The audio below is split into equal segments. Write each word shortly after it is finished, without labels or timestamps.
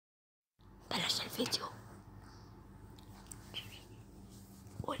الفيديو.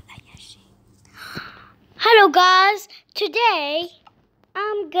 Hello guys, today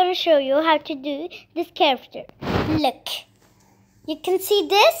I'm gonna show you how to do this character. Look, you can see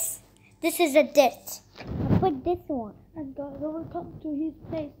this? This is a dirt. I put this one. And guys, I will come to his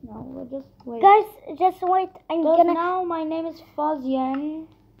place now. We'll just wait. Guys, just wait. I'm gonna. Now my name is Fuzion.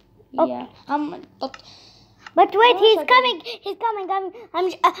 Okay. Yeah. But wait, he's coming. He's coming.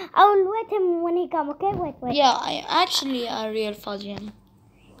 I'll wait him when he come. Okay, wait. Yeah, I actually a real Fuzion.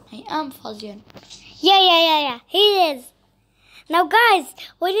 I am Fuzion. Yeah. He is. Now, guys,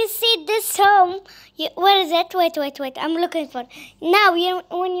 when you see this home, where is it? Wait. I'm looking for it. Now,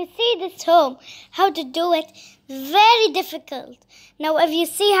 when you see this home, how to do it, very difficult. Now, if you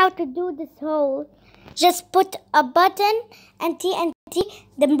see how to do this hole, just put a button and TNT,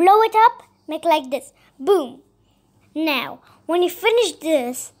 then blow it up, make like this. Boom. Now, when you finish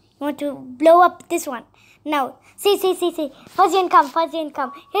this, you want to blow up this one. Now, see. Fuzion come.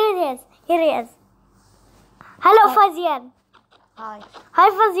 Here he is. Hello, Fuzion. Hi. Hi,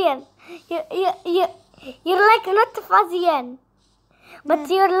 Fuzion. You're like not Fuzion, but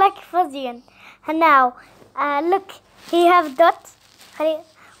you're like Fuzion. And now, look, he have dots.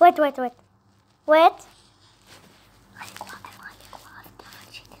 Wait.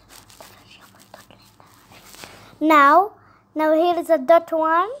 Now here is a dot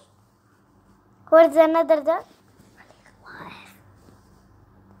one. Where's another dot?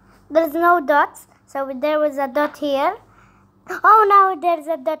 There's no dots, so there was a dot here. Oh, now there's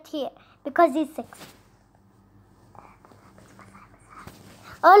a dot here because he's 6.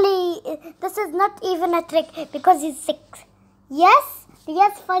 This is not even a trick because he's 6. Yes,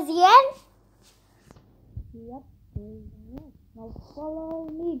 Fuzion. Yep. Now follow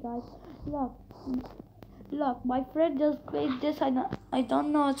me, guys. Look, my friend just played this. I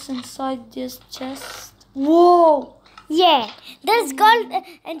don't know what's inside this chest. Whoa! Yeah, there's gold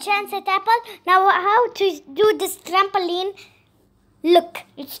enchanted apple. Now, how to do this trampoline? Look,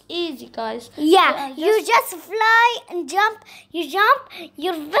 it's easy, guys. Yeah, you just fly and jump. You jump.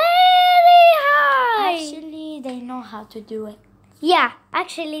 You're very high. Actually, they know how to do it. Yeah,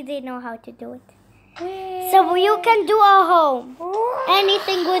 actually, they know how to do it. So you can do a home,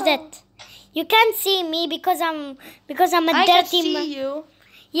 anything with it. You can't see me because I'm a dirty man. I can see you.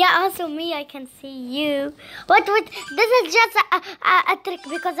 Yeah, also me, I can see you. Wait, this is just a trick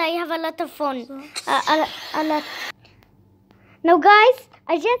because I have a lot of fun. A lot. Now, guys,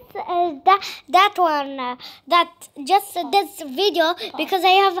 I just this video because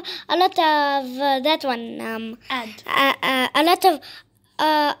I have a lot of that one. A lot of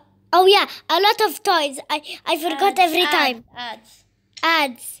a lot of toys. I forgot every time.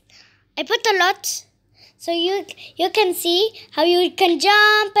 Ads. I put a lot. So you can see how you can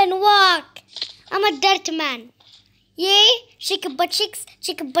jump and walk. I'm a dirt man. Yeah, shake your butt cheeks,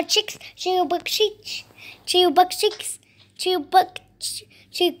 shake your butt cheeks, shake your butt cheeks, shake your butt cheeks, shake your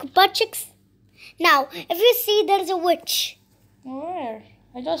butt cheeks. Now, if you see, there's a witch. Where?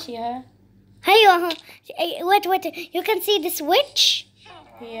 I don't see her. Hey, wait. You can see this witch?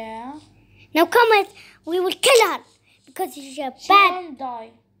 Yeah. Now come we will kill her because she's a bad. She won't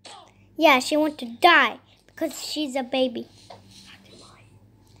die. Yeah, she wants to die. Because she's a baby.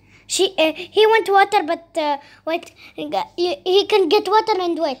 He wants water, but wait, he can get water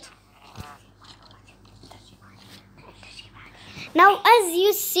and wait. Now, as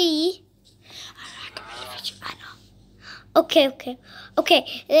you see, okay.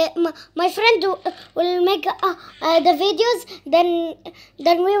 My friend will make the videos. Then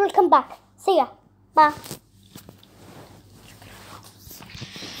we will come back. See ya. Bye.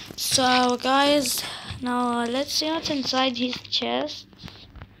 So, guys. Now let's see what's inside his chest.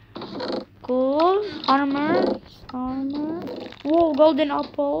 Cool. Armor. Whoa, golden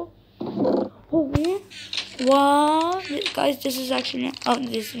apple. Oh, wow. Guys, this is actually... Oh,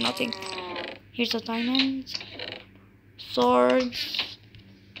 this is nothing. Here's a diamond. Swords.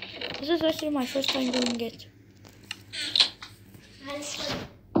 This is actually my first time doing it.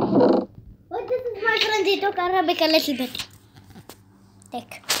 What, this is my friend. He took Arabic a little bit.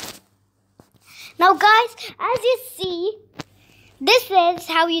 Take. Now, guys, as you see, this is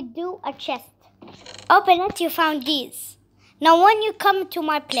how you do a chest. Open it, you found these. Now, when you come to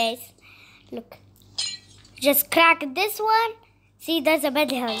my place, look, just crack this one. See, there's a bed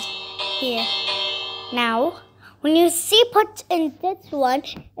here. Now, when you see put in this one,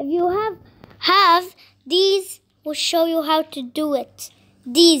 if you have these, will show you how to do it.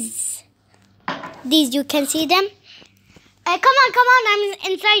 These, you can see them. Come on, I'm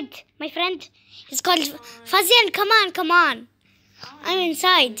inside, my friend. It's called Fuzion. Come on. I'm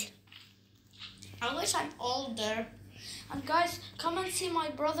inside. I wish I'm older. And guys, come and see my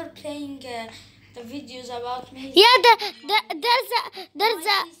brother playing the videos about me. Yeah, there's a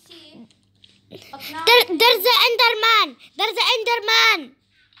Enderman. There's an Enderman.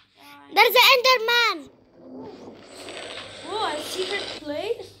 There's an Enderman. Oh, I see her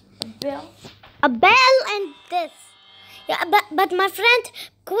place. Bell. A bell and this. Yeah, but my friend,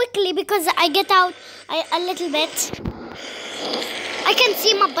 quickly, because I get out a little bit. I can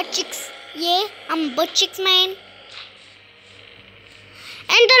see my butt cheeks. Yeah, I'm butt cheeks, man.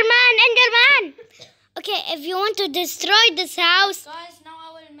 Enderman. Okay, if you want to destroy this house. Guys, now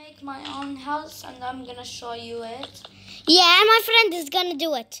I will make my own house and I'm gonna show you it. Yeah, my friend is gonna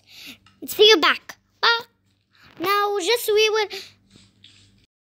do it. See you back. Now, we will